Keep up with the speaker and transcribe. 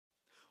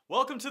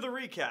Welcome to the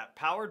recap,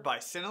 powered by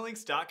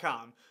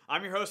Cinelinx.com.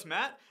 I'm your host,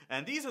 Matt,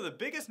 and these are the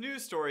biggest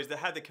news stories that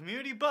had the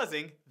community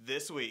buzzing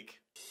this week.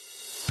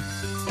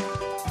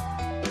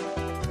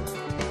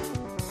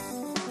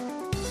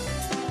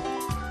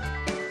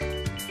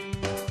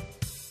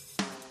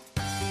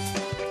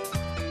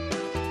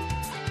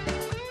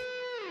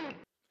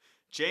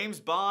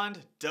 James Bond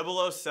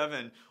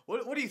 007.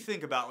 What do you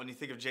think about when you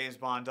think of James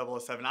Bond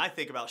 007? I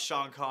think about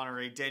Sean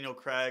Connery, Daniel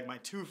Craig, my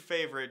two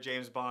favorite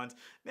James Bonds,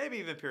 maybe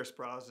even Pierce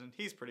Brosnan.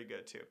 He's pretty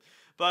good too.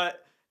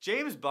 But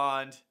James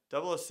Bond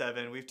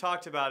 007, we've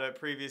talked about it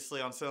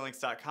previously on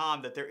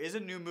Cinelinx.com that there is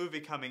a new movie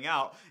coming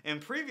out, and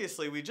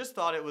previously we just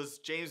thought it was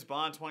James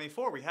Bond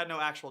 24. We had no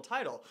actual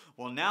title.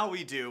 Well, now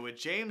we do with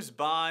James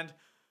Bond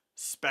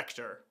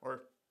Spectre,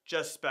 or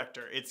just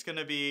Spectre. It's going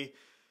to be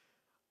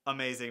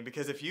amazing,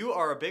 because if you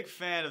are a big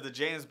fan of the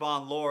James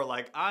Bond lore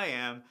like I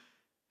am,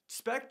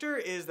 Spectre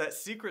is that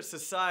secret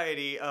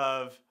society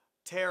of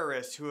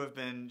terrorists who have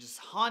been just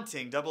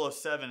haunting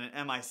 007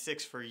 and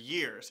MI6 for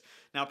years.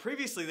 Now,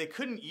 previously they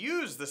couldn't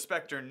use the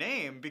Spectre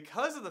name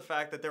because of the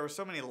fact that there were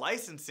so many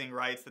licensing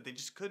rights that they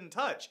just couldn't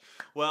touch.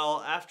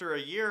 Well, after a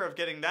year of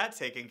getting that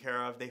taken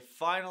care of, they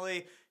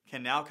finally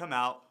can now come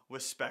out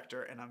with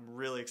Spectre, and I'm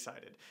really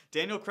excited.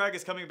 Daniel Craig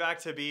is coming back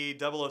to be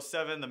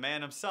 007, the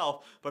man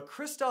himself, but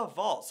Christoph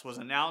Waltz was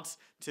announced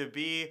to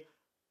be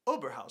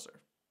Oberhauser.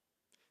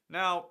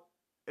 Now,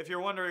 if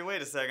you're wondering,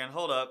 wait a second,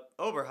 hold up,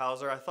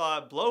 Oberhauser, I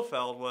thought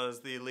Blofeld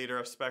was the leader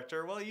of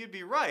Spectre. Well, you'd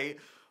be right,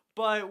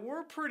 but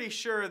we're pretty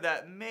sure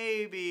that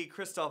maybe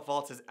Christoph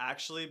Waltz is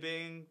actually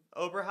being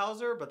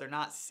Oberhauser, but they're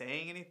not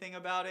saying anything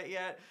about it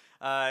yet.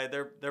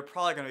 They're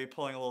probably going to be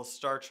pulling a little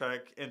Star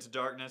Trek Into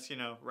Darkness, you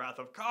know, Wrath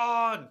of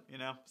Khan, you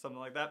know, something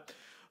like that.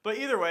 But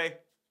either way,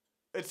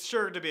 it's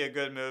sure to be a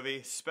good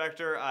movie.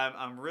 Spectre,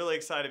 I'm really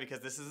excited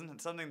because this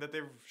isn't something that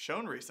they've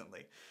shown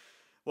recently.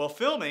 Well,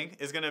 filming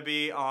is going to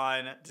be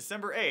on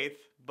December 8th,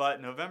 but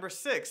November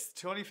 6th,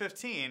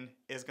 2015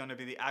 is going to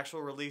be the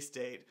actual release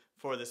date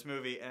for this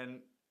movie. And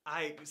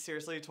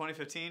seriously,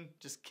 2015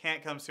 just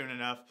can't come soon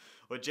enough.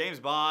 With James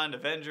Bond,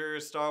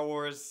 Avengers, Star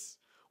Wars,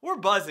 we're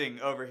buzzing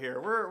over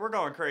here. We're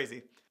going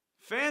crazy.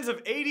 Fans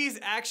of 80s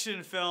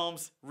action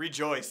films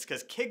rejoice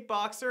because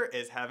Kickboxer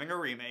is having a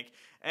remake,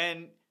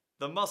 and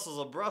The Muscles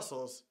of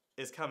Brussels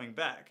is coming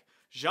back.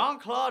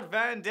 Jean-Claude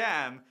Van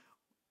Damme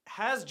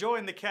has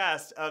joined the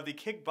cast of the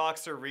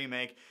Kickboxer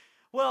remake.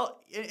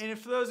 Well, and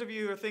for those of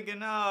you who are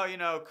thinking, oh, you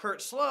know,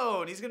 Kurt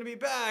Sloan, he's going to be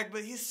back,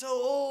 but he's so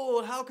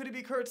old. How could he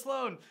be Kurt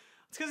Sloan?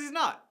 It's because he's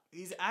not.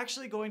 He's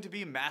actually going to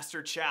be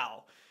Master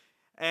Chow.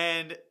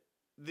 And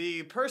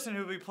the person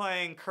who will be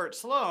playing Kurt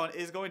Sloan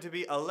is going to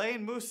be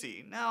Alain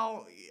Moussi.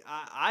 Now,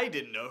 I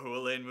didn't know who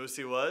Alain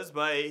Moussi was,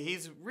 but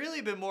he's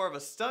really been more of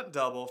a stunt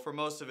double for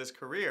most of his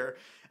career.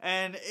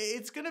 And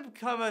it's going to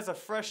come as a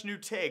fresh new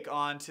take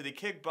onto the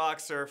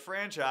Kickboxer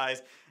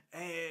franchise.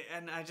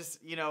 And I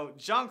just, you know,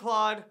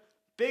 Jean-Claude,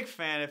 big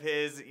fan of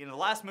his. You know, the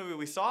last movie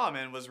we saw him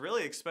in was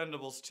really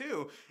Expendables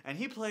 2, and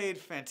he played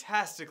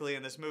fantastically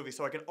in this movie,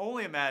 so I can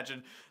only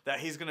imagine that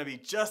he's going to be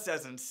just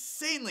as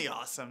insanely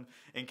awesome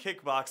in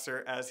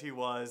Kickboxer as he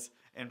was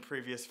in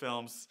previous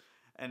films.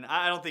 And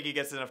I don't think he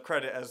gets enough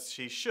credit as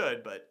he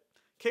should, but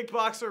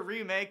Kickboxer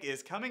remake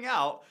is coming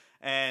out,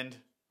 and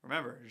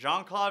remember,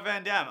 Jean-Claude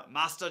Van Damme,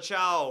 Master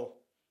Chow.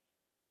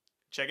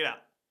 Check it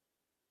out.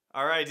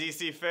 Alright,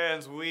 DC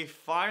fans, we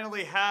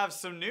finally have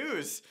some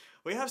news.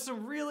 We have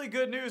some really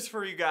good news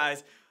for you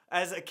guys,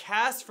 as a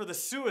cast for the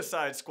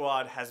Suicide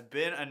Squad has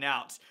been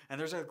announced. And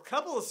there's a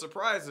couple of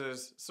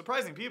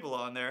surprising people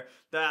on there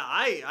that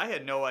I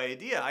had no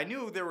idea. I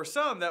knew there were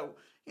some that,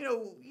 you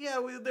know, yeah,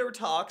 there were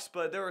talks,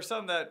 but there were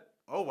some that,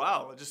 oh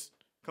wow, it just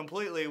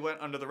completely went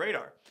under the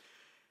radar.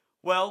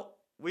 Well,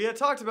 we had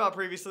talked about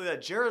previously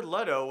that Jared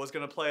Leto was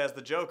going to play as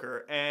the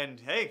Joker, and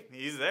hey,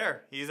 he's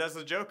there. He's as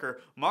the Joker.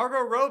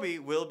 Margot Robbie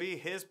will be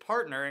his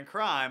partner in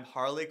crime,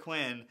 Harley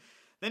Quinn.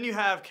 Then you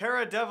have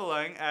Cara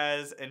Delevingne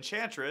as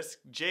Enchantress,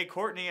 Jay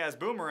Courtney as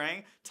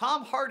Boomerang,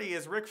 Tom Hardy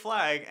as Rick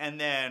Flag, and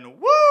then,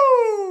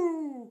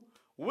 woo!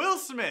 Will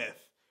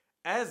Smith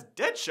as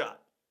Deadshot.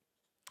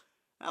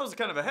 That was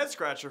kind of a head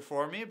scratcher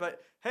for me,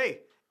 but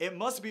hey, it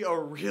must be a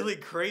really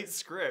great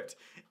script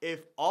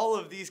if all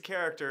of these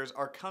characters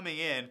are coming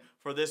in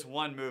for this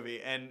one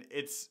movie, and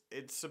it's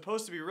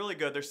supposed to be really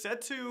good. They're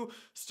set to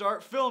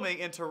start filming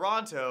in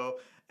Toronto,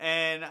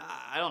 and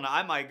I don't know,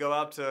 I might go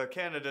out to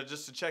Canada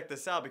just to check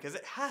this out because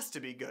it has to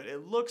be good.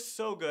 It looks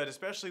so good,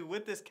 especially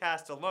with this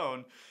cast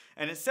alone,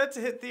 and it's set to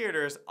hit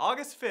theaters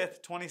August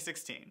 5th,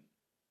 2016.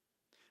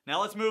 Now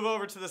let's move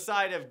over to the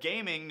side of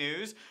gaming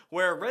news,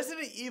 where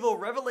Resident Evil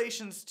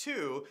Revelations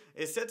 2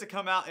 is set to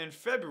come out in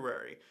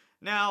February.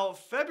 Now,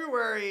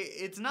 February,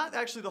 it's not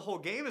actually the whole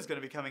game is going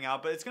to be coming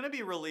out, but it's going to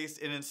be released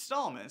in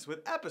installments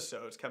with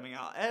episodes coming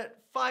out at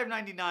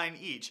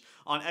 $5.99 each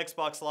on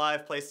Xbox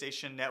Live,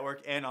 PlayStation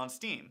Network, and on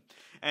Steam.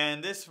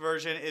 And this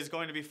version is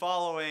going to be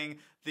following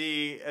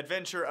the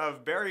adventure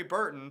of Barry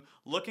Burton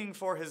looking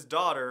for his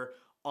daughter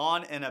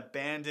on an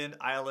abandoned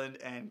island,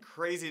 and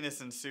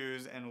craziness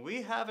ensues, and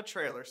we have a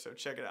trailer, so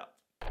check it out.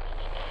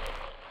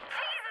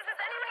 Jesus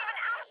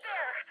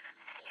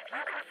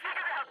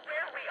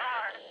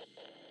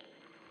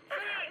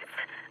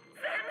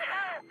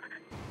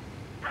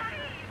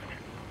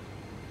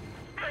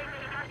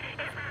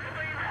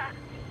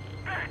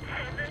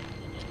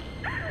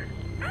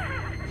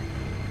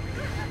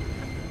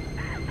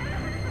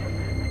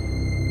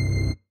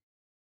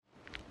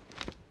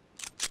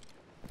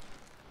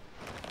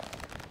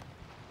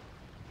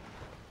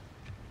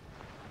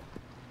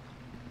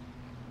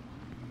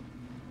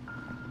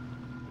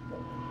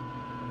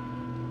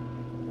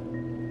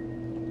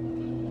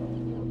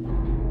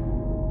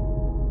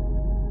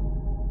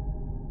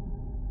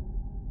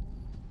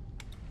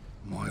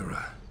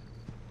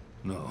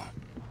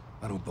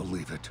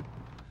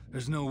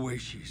There's no way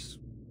she's...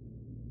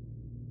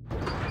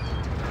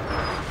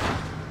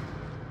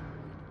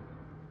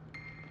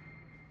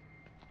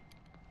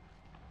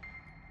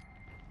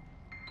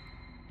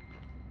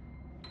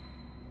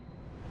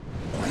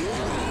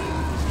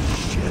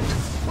 Shit!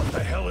 What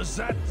the hell is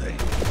that thing?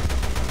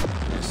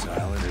 This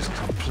island is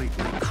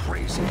completely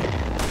crazy.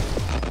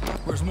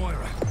 Where's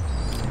Moira?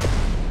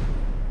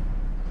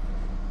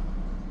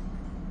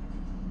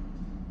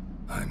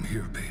 I'm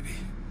here, baby.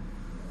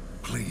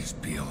 Please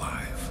be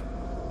alive.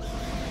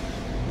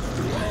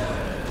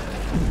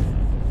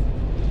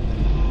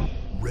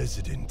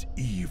 Resident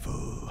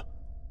Evil.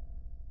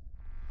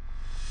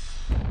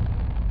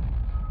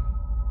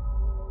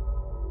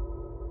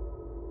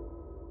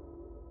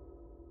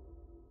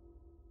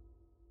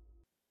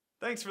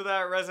 Thanks for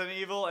that, Resident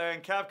Evil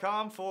and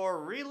Capcom,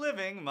 for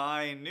reliving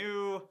my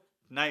new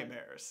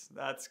nightmares.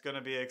 That's going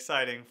to be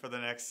exciting for the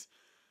next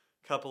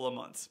couple of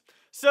months.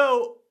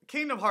 So,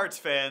 Kingdom Hearts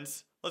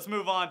fans, let's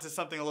move on to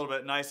something a little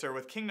bit nicer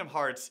with Kingdom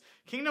Hearts.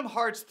 Kingdom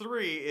Hearts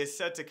 3 is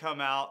set to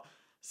come out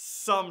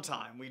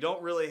sometime. We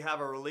don't really have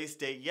a release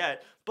date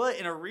yet, but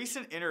in a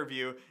recent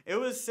interview, it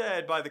was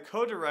said by the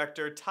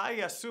co-director Tai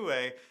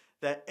Yasue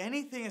that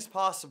anything is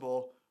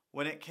possible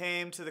when it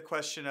came to the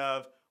question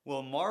of,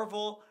 will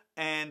Marvel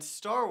and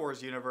Star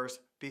Wars universe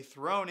be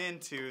thrown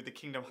into the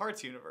Kingdom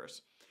Hearts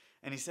universe?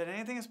 And he said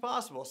anything is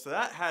possible. So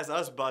that has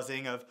us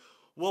buzzing of,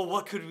 well,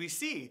 what could we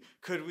see?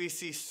 Could we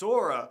see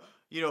Sora,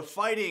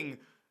 fighting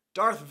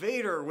Darth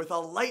Vader with a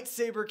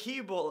lightsaber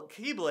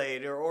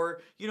keyblade,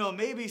 or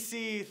maybe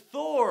see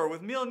Thor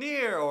with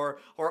Mjolnir,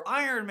 or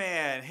Iron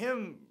Man,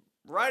 him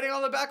riding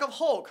on the back of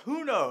Hulk.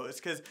 Who knows?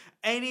 Because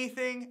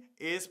anything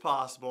is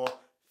possible.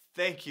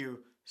 Thank you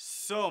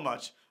so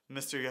much,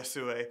 Mr.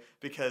 Yasue,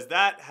 because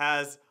that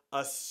has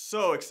us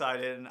so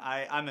excited, and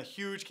I'm a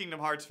huge Kingdom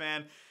Hearts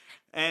fan,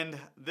 and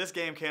this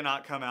game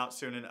cannot come out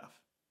soon enough.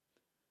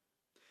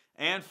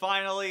 And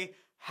finally,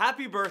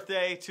 happy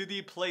birthday to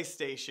the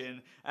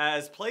PlayStation,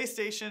 as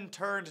PlayStation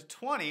turned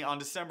 20 on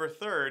December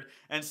 3rd,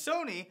 and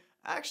Sony,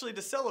 actually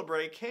to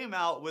celebrate, came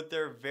out with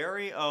their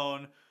very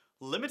own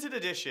limited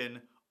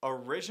edition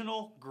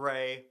original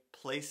gray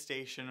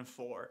PlayStation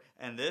 4,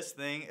 and this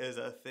thing is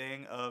a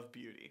thing of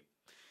beauty.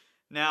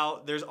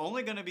 Now, there's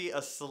only going to be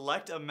a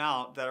select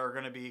amount that are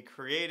going to be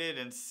created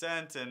and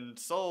sent and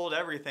sold,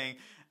 everything,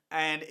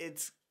 and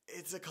it's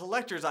a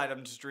collector's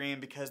items dream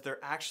because they're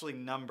actually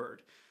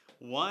numbered.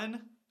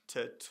 1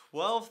 to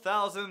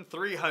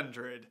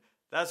 12,300.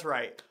 That's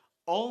right.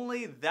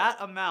 Only that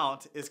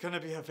amount is going to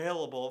be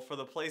available for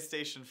the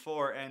PlayStation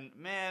 4, and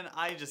man,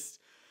 I just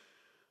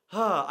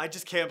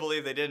can't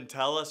believe they didn't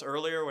tell us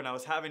earlier when I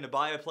was having to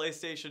buy a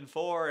PlayStation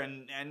 4,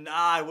 and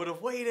I would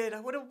have waited.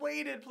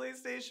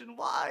 PlayStation,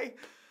 why?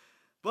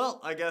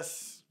 Well, I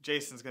guess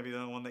Jason's going to be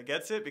the one that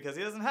gets it because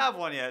he doesn't have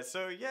one yet,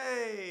 so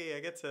yay, I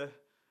get to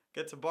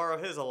borrow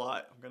his a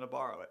lot. I'm going to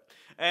borrow it.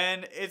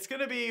 And it's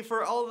going to be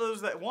for all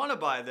those that want to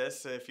buy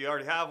this. If you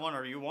already have one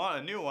or you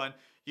want a new one,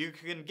 you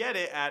can get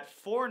it at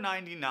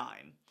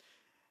 $4.99.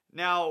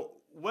 Now,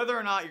 whether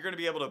or not you're going to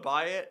be able to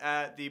buy it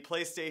at the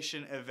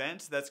PlayStation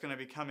event that's going to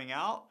be coming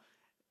out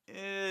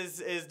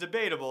is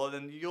debatable.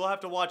 And you'll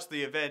have to watch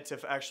the event to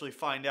actually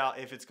find out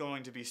if it's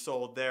going to be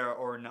sold there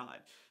or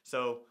not.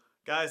 So,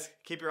 guys,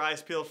 keep your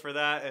eyes peeled for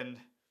that, and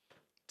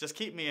just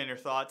keep me in your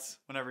thoughts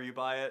whenever you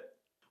buy it.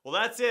 Well,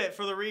 that's it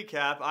for the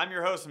recap. I'm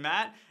your host,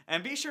 Matt,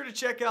 and be sure to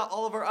check out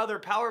all of our other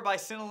Powered by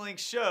Cinelinx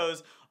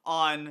shows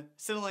on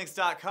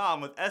Cinelinx.com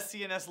with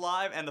SCNS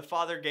Live and the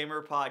Father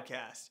Gamer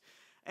Podcast.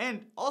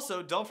 And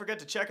also, don't forget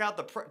to check out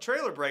the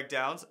trailer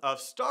breakdowns of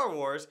Star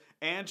Wars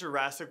and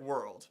Jurassic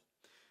World.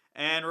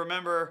 And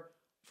remember,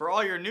 for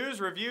all your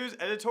news, reviews,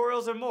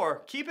 editorials, and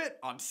more, keep it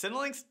on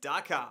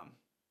Cinelinx.com.